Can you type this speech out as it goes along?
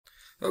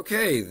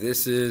Okay,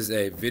 this is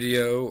a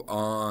video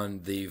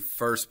on the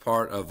first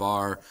part of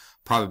our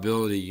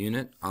probability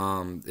unit.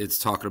 It's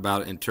talking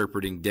about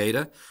interpreting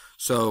data.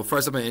 So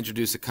first I'm going to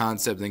introduce a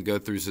concept and then go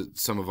through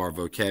some of our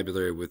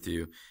vocabulary with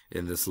you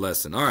in this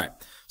lesson. All right,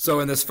 so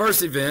in this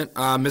first event,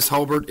 Ms.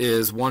 Holbert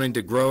is wanting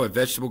to grow a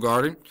vegetable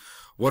garden.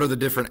 What are the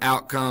different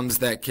outcomes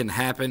that can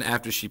happen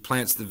after she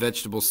plants the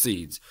vegetable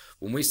seeds?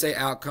 When we say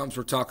outcomes,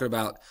 we're talking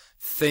about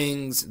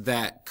things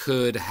that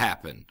could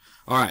happen.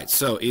 All right,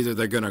 so either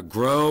they're going to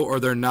grow or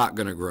they're not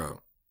going to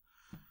grow.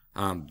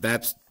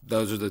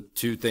 Those are the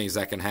two things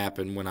that can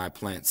happen when I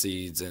plant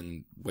seeds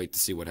and wait to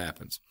see what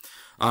happens.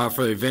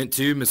 For event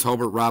 2, Ms.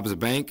 Holbert robs a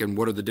bank, and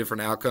what are the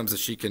different outcomes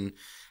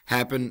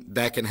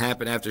that can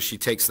happen after she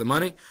takes the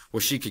money? Well,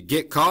 she could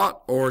get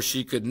caught or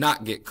she could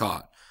not get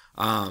caught.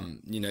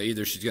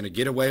 Either she's going to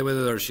get away with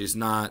it or she's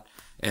not,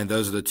 and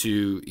those are the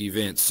two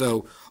events.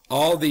 So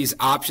all these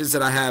options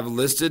that I have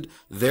listed,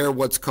 they're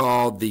what's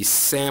called the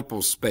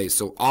sample space.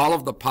 So all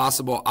of the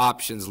possible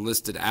options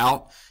listed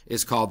out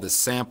is called the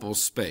sample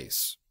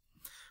space.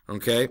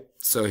 Okay,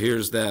 so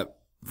here's that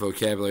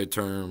vocabulary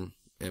term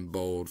in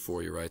bold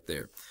for you right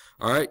there.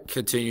 All right,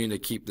 continuing to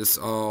keep this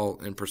all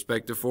in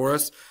perspective for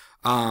us.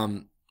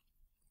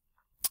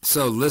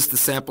 So list the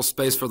sample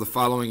space for the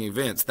following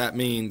events. That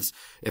means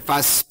if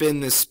I spin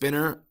this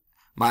spinner,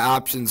 my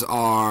options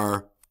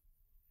are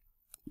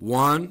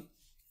 1,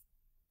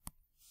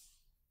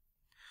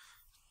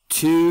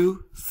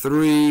 2,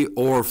 3,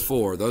 or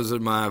 4. Those are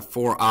my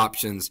 4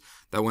 options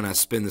that when I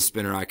spin the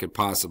spinner I could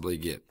possibly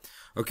get.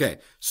 Okay,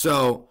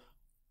 so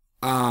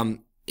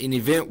in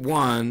event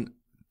 1,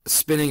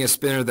 spinning a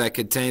spinner that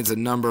contains a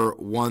number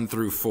 1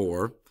 through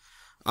 4,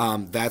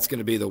 that's going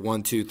to be the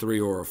 1, 2, 3,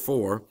 or a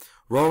 4.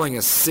 Rolling a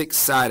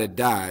 6-sided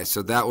die,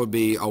 so that would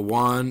be a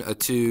 1, a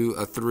 2,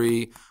 a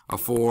 3, a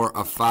 4,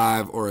 a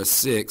 5, or a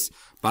 6.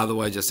 By the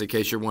way, just in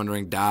case you're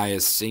wondering, die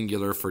is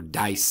singular for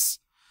dice.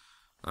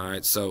 All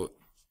right, so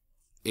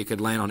it could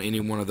land on any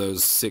one of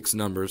those 6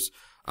 numbers.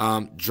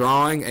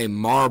 Drawing a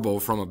marble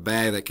from a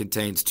bag that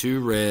contains 2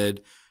 red,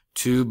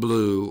 2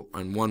 blue,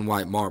 and 1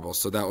 white marble.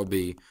 So that would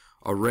be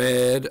a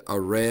red,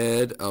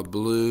 a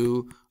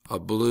blue,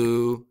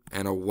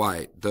 and a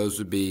white. Those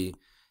would be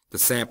the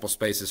sample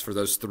spaces for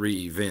those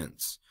 3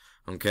 events.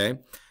 Okay?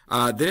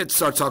 Then it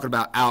starts talking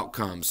about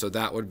outcomes. So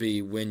that would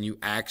be when you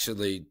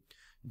actually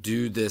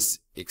do this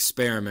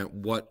experiment,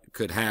 what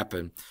could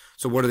happen.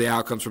 So what are the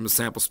outcomes from the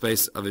sample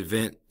space of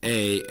event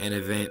A and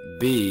event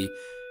B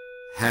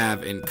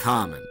have in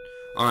common?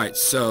 All right,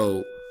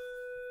 so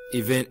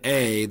event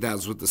A, that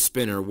was with the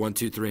spinner, 1,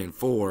 2, 3, and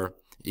 4.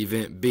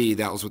 Event B,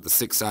 that was with the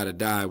 6-sided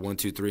die, 1,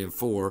 2, 3, and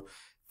 4.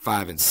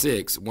 5 and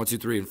 6. 1, 2,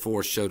 3, and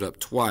 4 showed up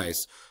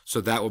twice,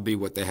 so that would be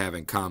what they have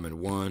in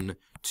common. 1,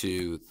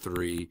 2,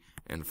 3,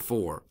 and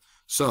 4.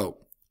 So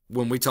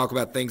when we talk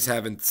about things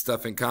having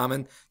stuff in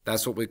common,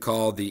 that's what we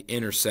call the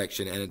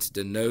intersection, and it's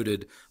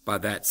denoted by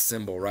that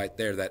symbol right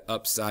there, that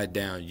upside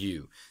down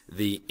U.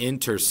 The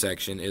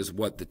intersection is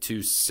what the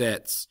 2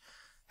 sets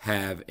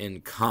have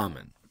in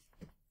common.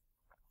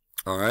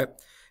 All right,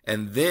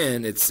 and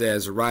then it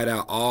says write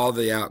out all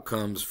the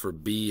outcomes for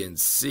B and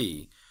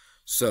C.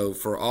 So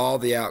for all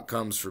the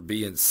outcomes for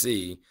B and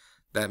C,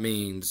 that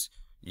means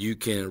you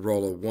can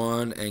roll a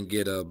 1 and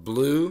get a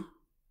blue,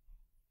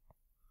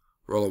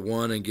 roll a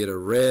 1 and get a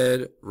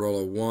red, roll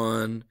a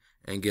 1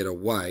 and get a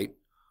white,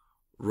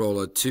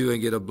 roll a 2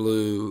 and get a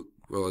blue,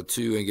 roll a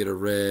 2 and get a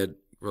red,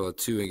 roll a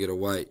 2 and get a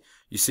white.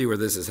 You see where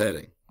this is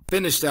heading.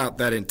 Finished out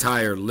that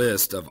entire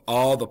list of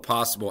all the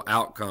possible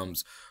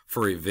outcomes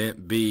for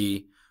event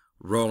B,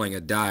 rolling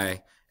a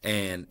die,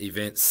 and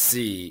event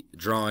C,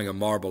 drawing a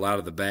marble out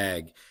of the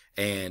bag.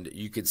 And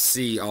you could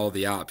see all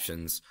the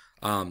options.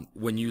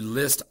 When you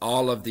list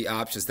all of the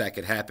options that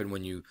could happen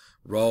when you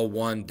roll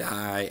 1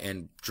 die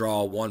and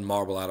draw 1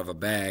 marble out of a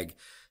bag,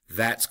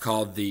 that's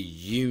called the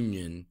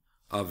union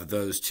of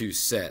those 2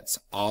 sets.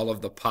 All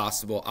of the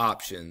possible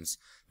options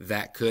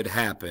that could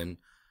happen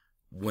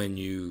when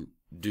you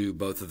do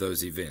both of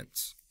those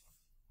events.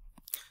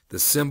 The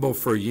symbol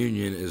for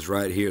union is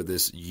right here,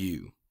 this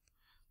U,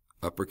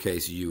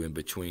 uppercase U in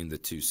between the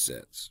 2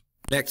 sets.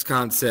 Next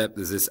concept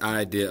is this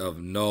idea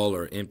of null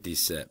or empty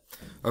set.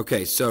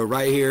 Okay, so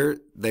right here,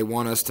 they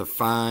want us to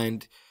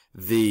find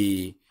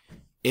the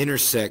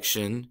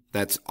intersection.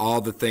 That's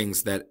all the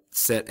things that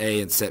set A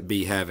and set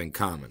B have in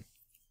common.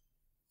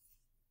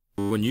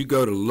 When you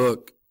go to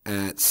look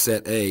at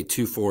set A,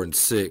 2, 4, and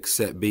 6,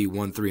 set B,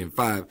 1, 3, and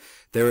 5,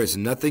 there is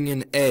nothing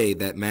in A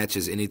that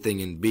matches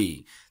anything in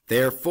B.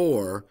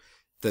 Therefore,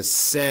 the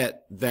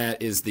set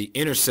that is the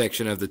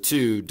intersection of the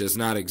 2 does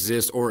not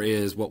exist or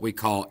is what we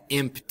call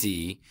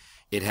empty.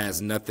 It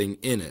has nothing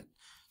in it.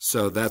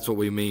 So that's what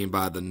we mean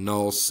by the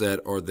null set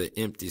or the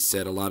empty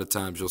set. A lot of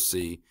times you'll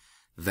see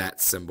that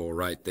symbol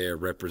right there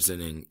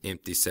representing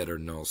empty set or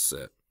null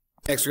set.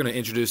 Next, we're going to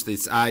introduce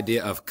this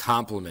idea of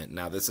compliment.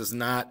 Now, this is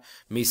not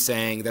me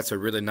saying that's a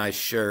really nice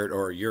shirt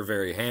or you're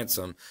very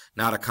handsome.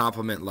 Not a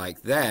compliment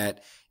like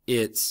that.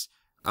 It's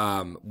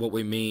what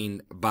we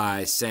mean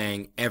by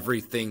saying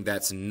everything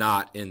that's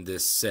not in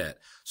this set.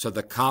 So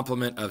the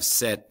complement of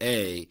set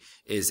A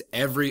is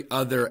every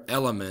other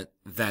element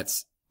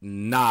that's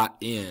not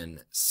in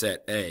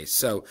set A.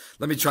 So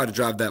let me try to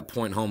drive that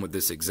point home with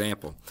this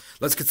example.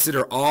 Let's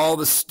consider all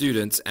the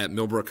students at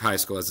Millbrook High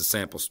School as a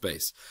sample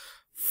space.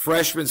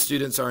 Freshman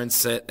students are in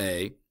set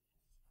A,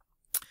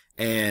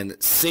 and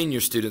senior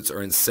students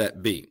are in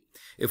set B.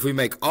 If we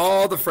make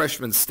all the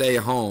freshmen stay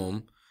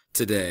home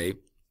today,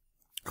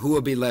 who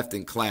will be left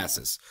in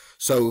classes?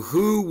 So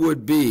who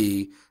would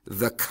be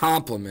the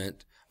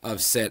complement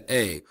of set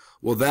A?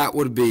 Well, that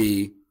would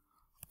be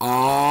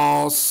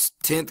all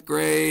 10th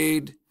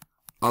grade,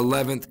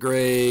 11th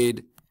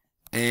grade,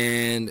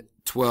 and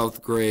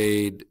 12th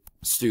grade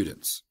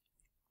students.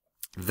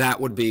 That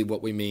would be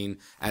what we mean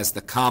as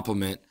the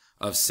complement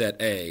of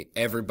set A,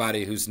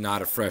 everybody who's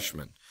not a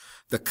freshman.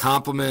 The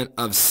complement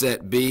of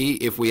set B,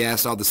 if we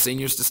asked all the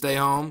seniors to stay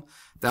home,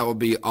 that would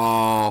be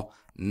all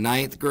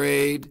 9th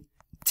grade,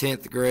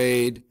 10th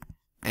grade,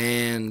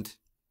 and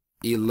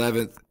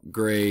 11th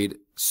grade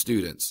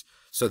students.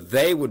 So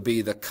they would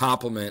be the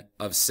complement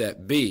of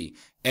set B,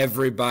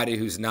 everybody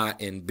who's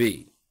not in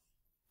B.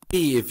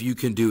 See if you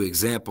can do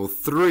example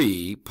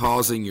 3,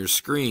 pausing your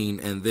screen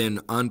and then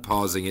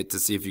unpausing it to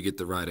see if you get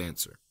the right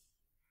answer.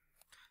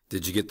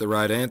 Did you get the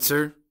right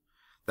answer?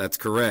 That's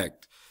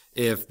correct.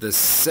 If the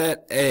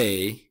set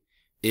A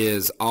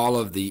is all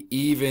of the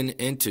even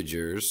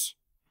integers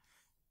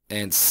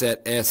and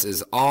set S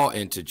is all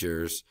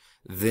integers,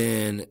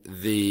 then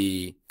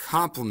the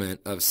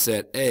complement of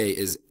set A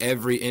is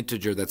every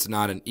integer that's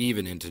not an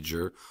even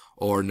integer,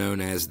 or known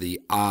as the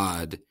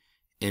odd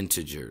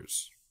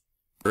integers.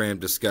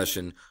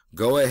 Discussion.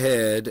 Go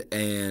ahead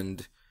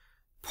and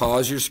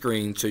pause your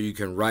screen so you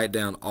can write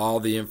down all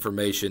the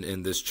information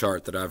in this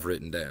chart that I've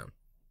written down.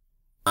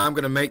 I'm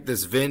going to make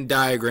this Venn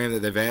diagram that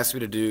they've asked me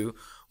to do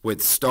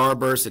with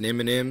starburst and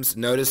M&Ms.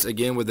 Notice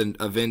again with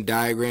a Venn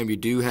diagram you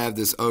do have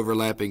this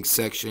overlapping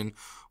section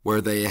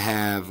where they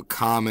have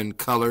common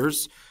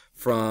colors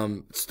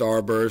from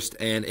starburst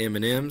and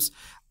M&Ms.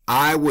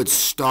 I would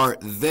start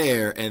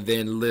there and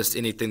then list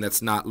anything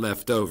that's not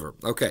left over.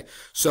 Okay,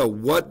 so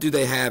what do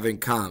they have in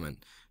common?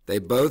 They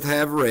both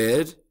have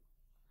red.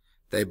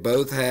 They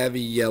both have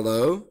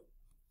yellow.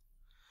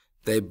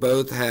 They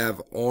both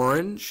have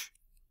orange.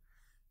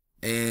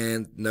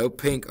 And no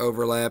pink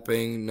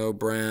overlapping, no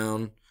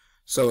brown.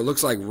 So it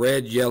looks like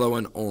red, yellow,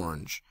 and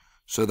orange.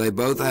 So they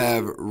both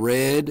have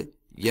red,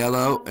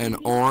 yellow, and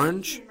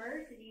orange.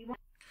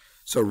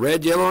 So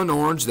red, yellow, and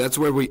orange, that's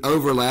where we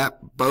overlap.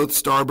 Both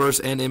starburst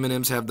and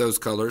M&Ms have those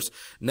colors.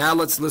 Now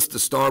let's list the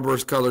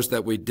starburst colors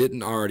that we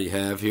didn't already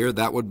have here.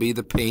 That would be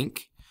the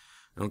pink.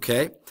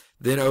 Okay.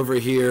 Then over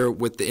here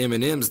with the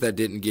M&Ms that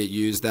didn't get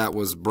used, that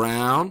was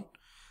brown,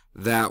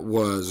 that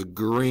was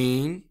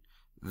green,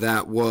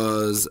 that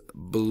was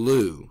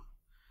blue.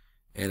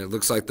 And it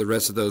looks like the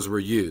rest of those were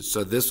used.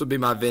 So this would be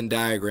my Venn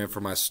diagram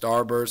for my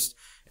starburst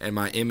and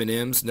my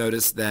M&Ms.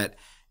 Notice that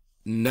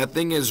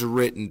nothing is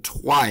written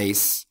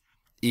twice,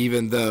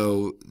 even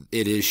though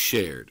it is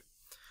shared.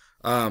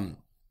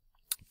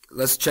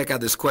 Let's check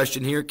out this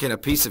question here. Can a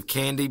piece of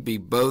candy be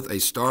both a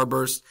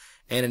starburst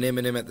and an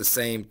M&M at the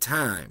same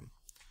time?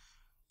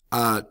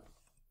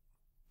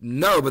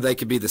 No, but they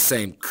could be the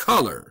same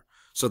color.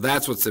 So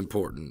that's what's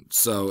important.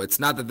 So it's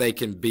not that they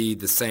can be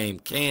the same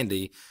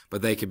candy,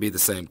 but they can be the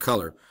same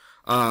color.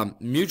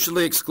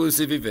 Mutually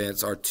exclusive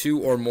events are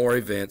two or more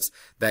events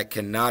that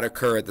cannot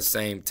occur at the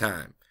same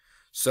time.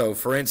 So,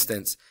 for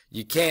instance,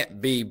 you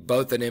can't be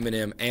both an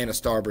M&M and a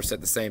starburst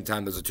at the same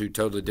time. Those are two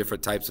totally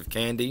different types of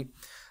candy.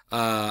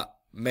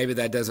 Maybe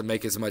that doesn't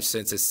make as much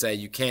sense as say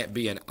you can't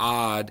be an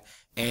odd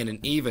and an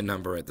even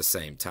number at the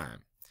same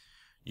time.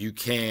 You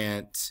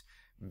can't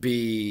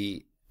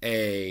be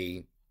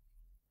a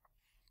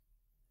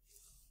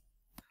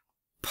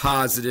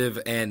positive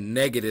and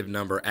negative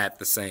number at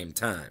the same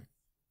time.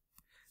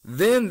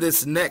 Then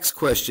this next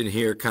question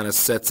here kind of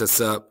sets us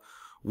up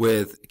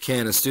with,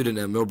 can a student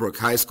at Millbrook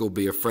High School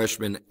be a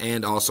freshman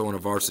and also on a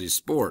varsity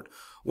sport?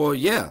 Well,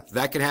 yeah,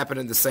 that can happen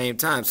at the same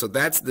time. So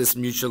that's this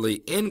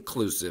mutually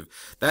inclusive.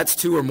 That's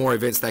two or more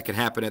events that can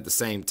happen at the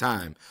same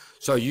time.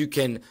 So you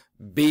can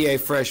be a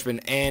freshman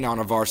and on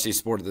a varsity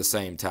sport at the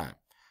same time.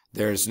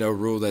 There's no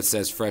rule that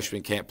says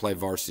freshmen can't play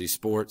varsity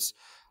sports.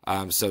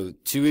 So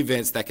two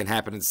events that can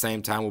happen at the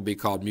same time will be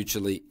called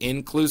mutually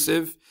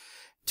inclusive.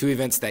 Two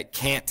events that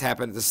can't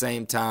happen at the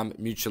same time,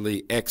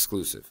 mutually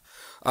exclusive.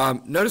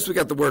 Notice we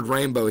got the word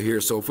rainbow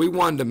here. So if we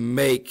wanted to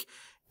make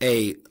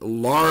a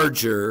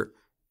larger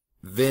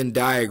Venn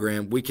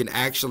diagram, we can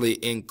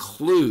actually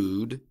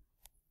include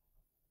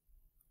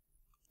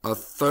a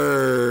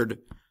third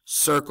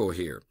circle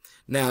here.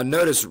 Now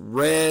notice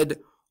red,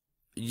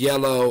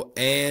 yellow,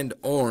 and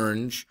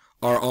orange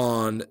are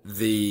on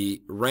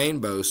the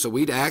rainbow. So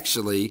we'd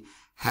actually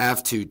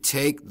have to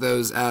take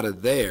those out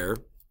of there.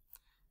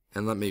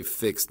 And let me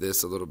fix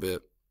this a little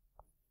bit.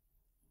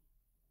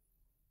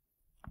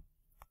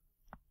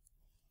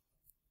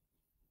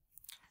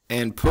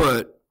 And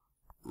put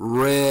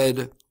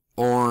red,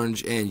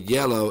 orange, and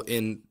yellow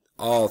in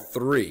all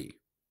three.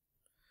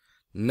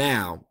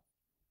 Now,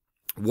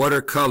 what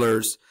are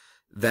colors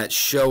that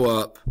show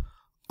up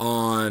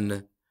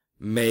on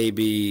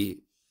maybe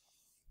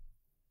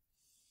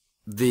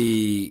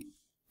the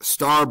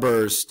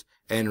Starburst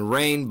and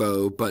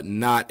Rainbow, but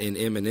not in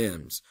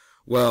M&Ms?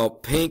 Well,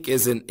 pink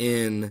isn't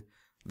in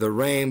the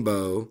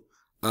Rainbow,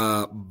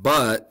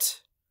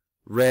 but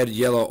red,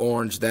 yellow,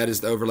 orange, that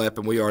is the overlap,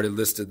 and we already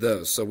listed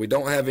those. So we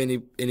don't have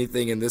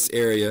anything in this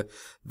area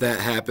that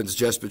happens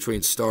just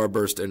between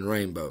Starburst and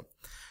Rainbow.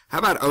 How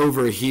about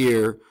over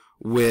here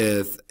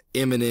with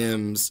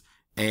M&Ms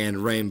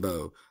and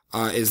Rainbow?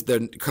 Is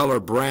the color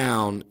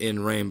brown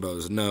in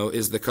Rainbows? No.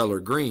 Is the color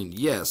green?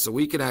 Yes. So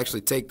we can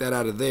actually take that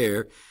out of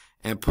there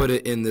and put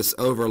it in this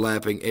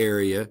overlapping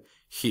area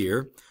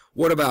here.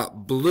 What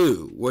about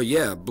blue? Well,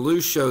 yeah,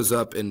 blue shows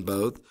up in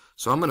both.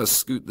 So I'm going to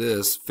scoot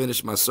this,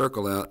 finish my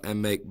circle out,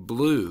 and make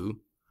blue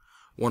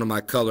one of my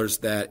colors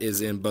that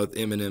is in both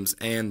M&Ms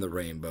and the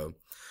Rainbow.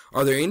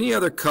 Are there any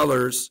other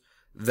colors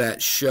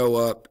that show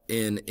up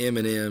in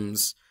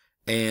M&Ms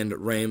and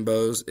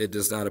Rainbows? It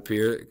does not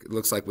appear. It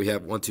looks like we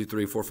have 1, 2,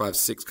 3, 4, 5,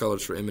 6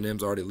 colors for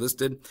M&Ms already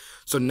listed.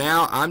 So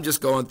now I'm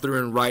just going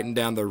through and writing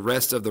down the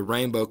rest of the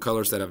Rainbow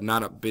colors that have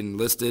not been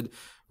listed.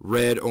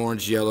 Red,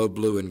 orange, yellow,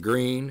 blue, and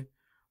green.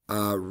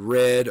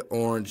 Red,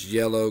 orange,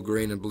 yellow,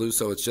 green, and blue.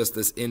 So it's just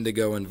this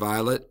indigo and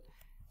violet.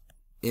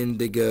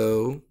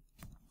 Indigo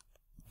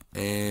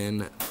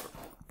and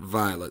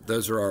violet.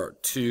 Those are our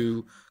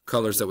two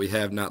colors that we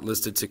have not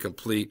listed to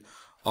complete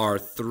our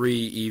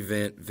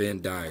 3-event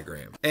Venn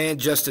diagram. And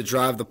just to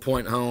drive the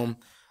point home,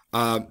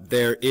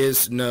 there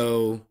is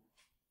no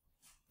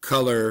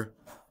color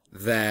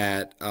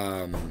that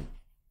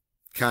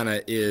kind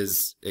of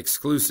is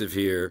exclusive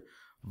here,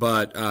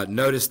 but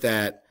notice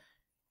that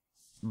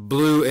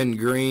blue and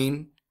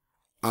green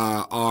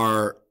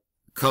are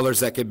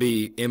colors that could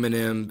be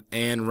M&M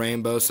and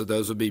Rainbow, so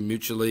those would be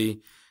mutually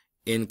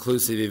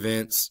inclusive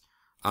events.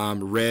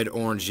 Red,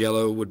 orange,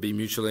 yellow would be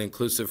mutually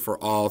inclusive for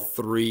all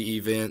 3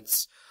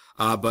 events,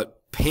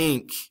 but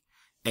pink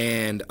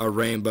and a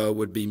rainbow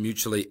would be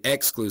mutually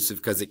exclusive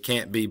because it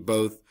can't be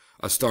both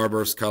a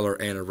Starburst color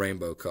and a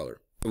Rainbow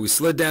color. We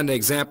slid down to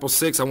example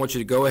 6. I want you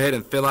to go ahead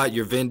and fill out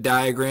your Venn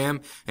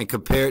diagram and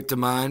compare it to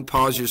mine.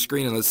 Pause your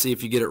screen and let's see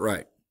if you get it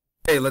right.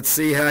 Okay, let's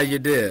see how you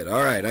did.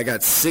 All right, I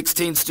got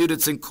 16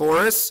 students in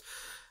chorus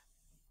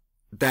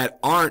that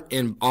aren't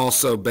in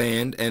also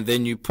band, and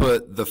then you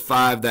put the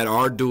 5 that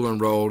are dual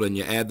enrolled and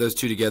you add those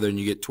 2 together and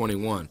you get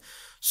 21.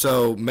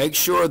 So make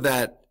sure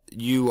that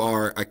you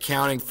are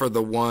accounting for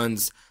the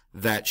ones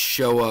that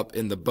show up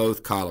in the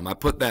both column. I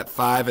put that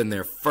 5 in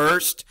there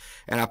first,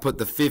 and I put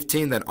the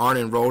 15 that aren't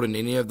enrolled in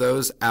any of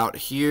those out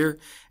here,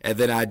 and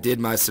then I did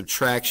my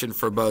subtraction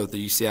for both.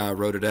 You see how I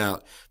wrote it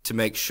out to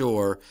make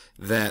sure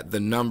that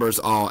the numbers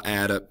all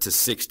add up to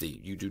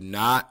 60. You do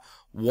not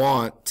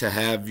want to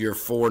have your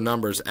 4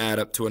 numbers add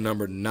up to a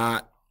number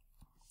not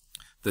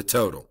the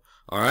total.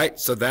 All right,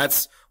 so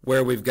that's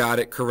where we've got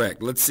it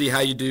correct. Let's see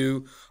how you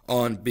do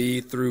on B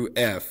through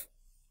F.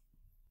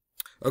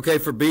 Okay,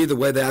 for B, the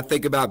way that I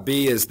think about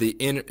B is the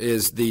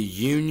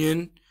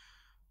union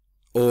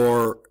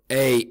or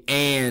A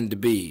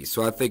and B.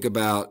 So I think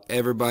about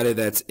everybody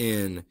that's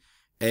in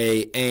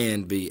A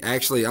and B.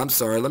 Actually, I'm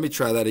sorry, let me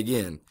try that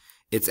again.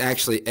 It's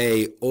actually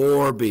A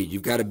or B.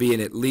 You've got to be in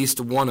at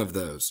least one of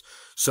those.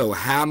 So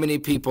how many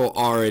people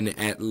are in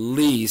at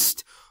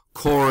least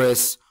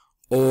chorus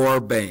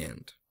or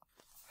band?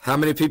 How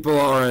many people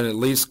are in at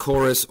least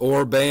chorus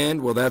or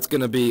band? Well, that's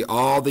going to be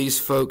all these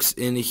folks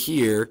in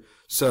here.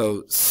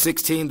 So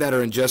 16 that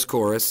are in just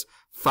chorus,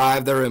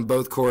 5 that are in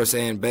both chorus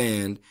and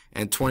band,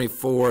 and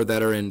 24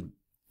 that are in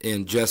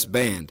just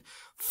band.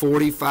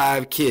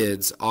 45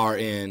 kids are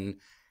in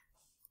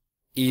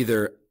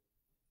either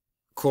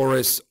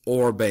chorus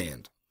or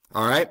band.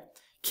 All right?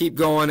 Keep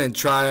going and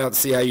try out,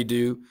 see how you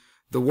do.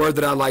 The word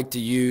that I like to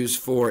use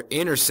for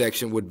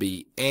intersection would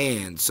be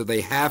and. So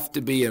they have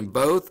to be in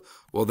both.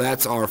 Well,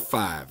 that's our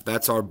 5.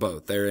 That's our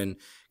both. They're in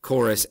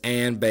chorus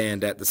and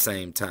band at the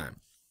same time.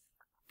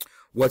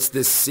 What's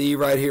this C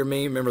right here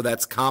mean? Remember,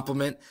 that's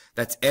complement.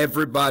 That's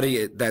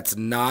everybody that's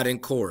not in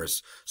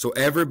chorus. So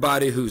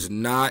everybody who's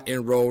not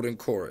enrolled in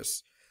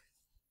chorus.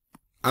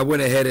 I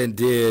went ahead and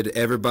did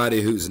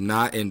everybody who's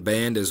not in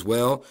band as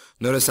well.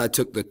 Notice I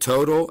took the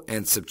total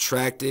and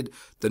subtracted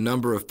the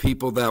number of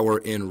people that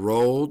were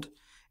enrolled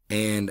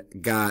and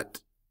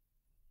got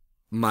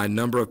my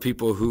number of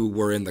people who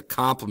were in the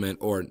complement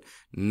or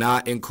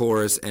not in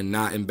chorus and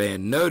not in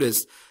band.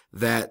 Notice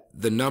that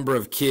the number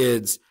of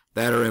kids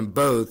that are in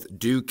both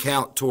do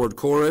count toward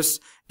chorus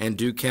and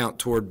do count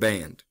toward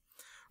band.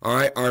 All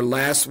right, our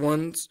last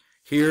ones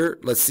here,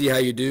 let's see how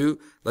you do.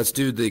 Let's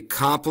do the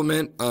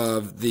complement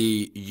of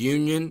the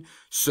union.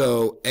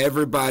 So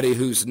everybody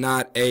who's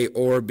not A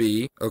or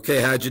B.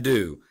 Okay, how'd you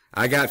do?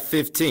 I got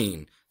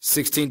 15.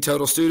 16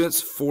 total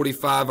students,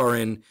 45 are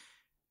in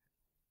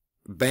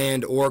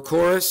band or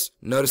chorus.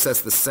 Notice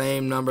that's the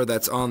same number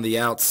that's on the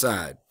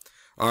outside.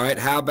 All right,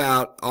 how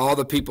about all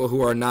the people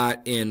who are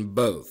not in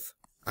both?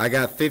 I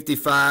got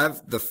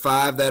 55. The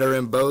 5 that are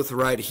in both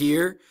right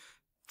here.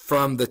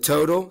 From the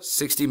total,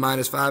 60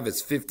 minus 5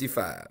 is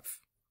 55.